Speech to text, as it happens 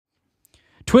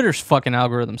Twitter's fucking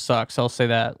algorithm sucks. I'll say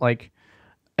that. Like,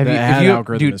 The ad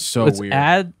algorithm is so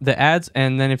weird. The ads,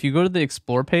 and then if you go to the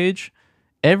explore page,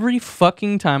 every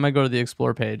fucking time I go to the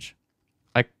explore page,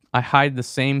 I hide the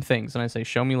same things and I say,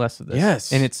 show me less of this.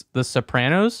 Yes. And it's The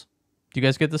Sopranos. Do you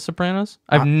guys get The Sopranos?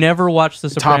 I've never watched The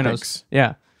Sopranos. Topics.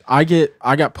 Yeah. I get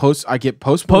Post Malone.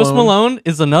 Post Malone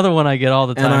is another one I get all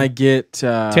the time. And I get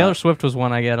Taylor Swift was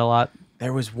one I get a lot.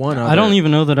 There was one other. I don't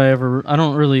even know that I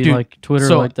don't really like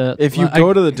Twitter like that. If you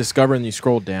go to the Discover and you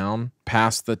scroll down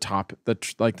past the top, the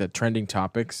trending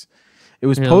topics, it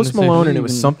was Post Malone and it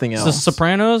was something else. The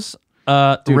Sopranos,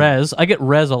 Rez. I get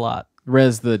Rez a lot.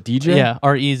 Rez the DJ? Yeah,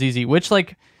 R-E-Z-Z, which,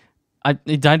 like, I'm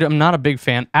not a big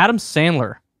fan. Adam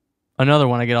Sandler, another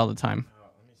one I get all the time.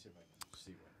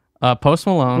 Post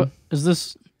Malone. What, is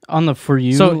this on the For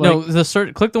You? So, like,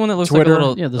 no, click the one that looks Twitter? like a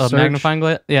little the magnifying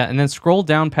glass. Yeah, and then scroll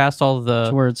down past all the...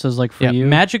 to where it says, like, For You?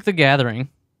 Magic the Gathering.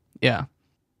 Yeah.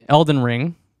 Elden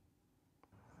Ring.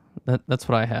 That's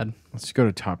what I had. Let's go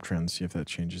to top trends, see if that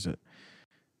changes it.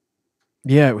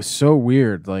 Yeah, it was so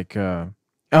weird. Like, oh,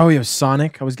 it was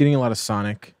Sonic. I was getting a lot of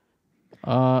Sonic.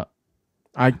 I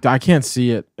can't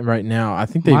see it right now. I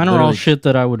think they mine are all shit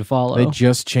that I would follow. They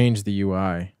just changed the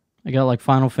UI. I got like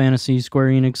Final Fantasy, Square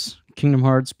Enix, Kingdom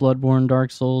Hearts, Bloodborne,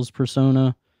 Dark Souls,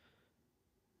 Persona.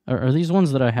 Are these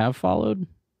ones that I have followed?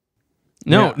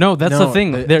 No, that's the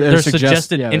thing. They're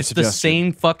suggested, yeah, and it's the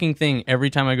same fucking thing every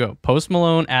time I go. Post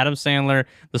Malone, Adam Sandler,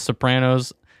 The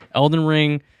Sopranos, Elden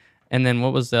Ring, and then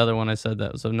what was the other one I said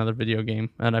that was another video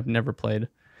game that I've never played?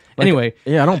 Like, anyway,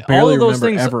 yeah, I don't barely all of those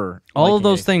remember things, ever. All of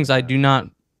those things I do not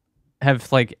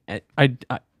have like I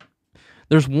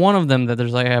there's one of them that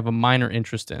I have a minor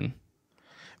interest in.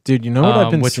 Dude, you know what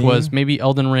I've been which seeing? was maybe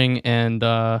Elden Ring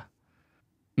and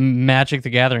Magic the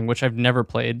Gathering, which I've never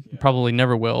played, probably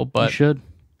never will, but you should.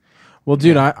 Well,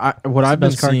 dude, what I've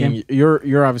been seeing, game.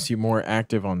 you're obviously more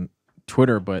active on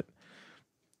Twitter, but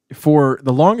for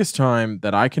the longest time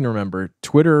that I can remember,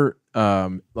 Twitter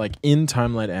like in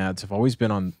timeline ads have always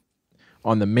been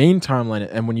on the main timeline,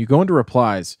 and when you go into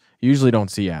replies, you usually don't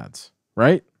see ads,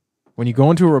 right? When you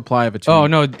go into a reply of a tweet. Oh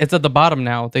no, it's at the bottom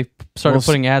now. They started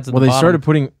putting ads at the bottom. Well, they started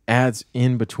putting ads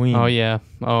in between. Oh yeah.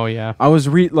 I was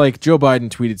like Joe Biden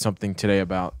tweeted something today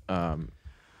about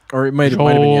or it might have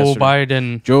been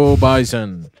yesterday. Joe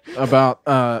Biden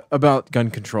about gun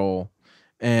control,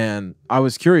 and I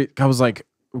was curious. I was like,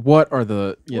 what are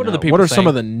some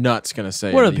of the nuts gonna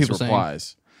say? What are in the these people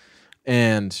replies? saying?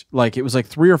 And like it was like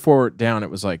 3 or 4 down.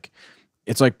 It's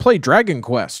like play Dragon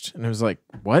Quest, and it was like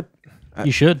what?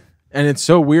 You should. And it's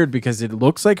so weird because it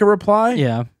looks like a reply,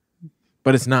 yeah,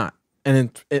 but it's not.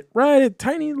 And it right at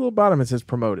tiny little bottom it says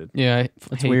promoted. Yeah,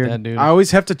 I hate weird. that, dude. I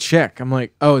always have to check. I'm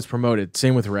like, oh, it's promoted.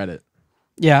 Same with Reddit.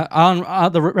 Yeah, on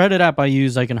the Reddit app I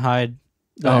use, I can hide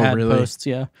the ad posts.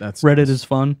 Yeah, that's Reddit is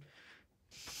fun.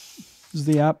 Is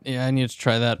the app? Yeah, I need to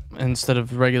try that instead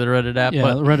of regular Reddit app.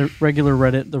 Yeah, but regular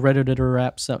Reddit. The Redditor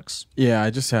app sucks. Yeah, I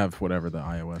just have whatever the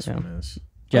iOS one is.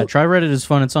 Yeah, try Reddit is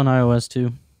fun. It's on iOS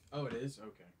too. Oh, it is? Okay.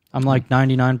 I'm like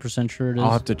 99% sure it is.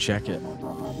 I'll have to check it.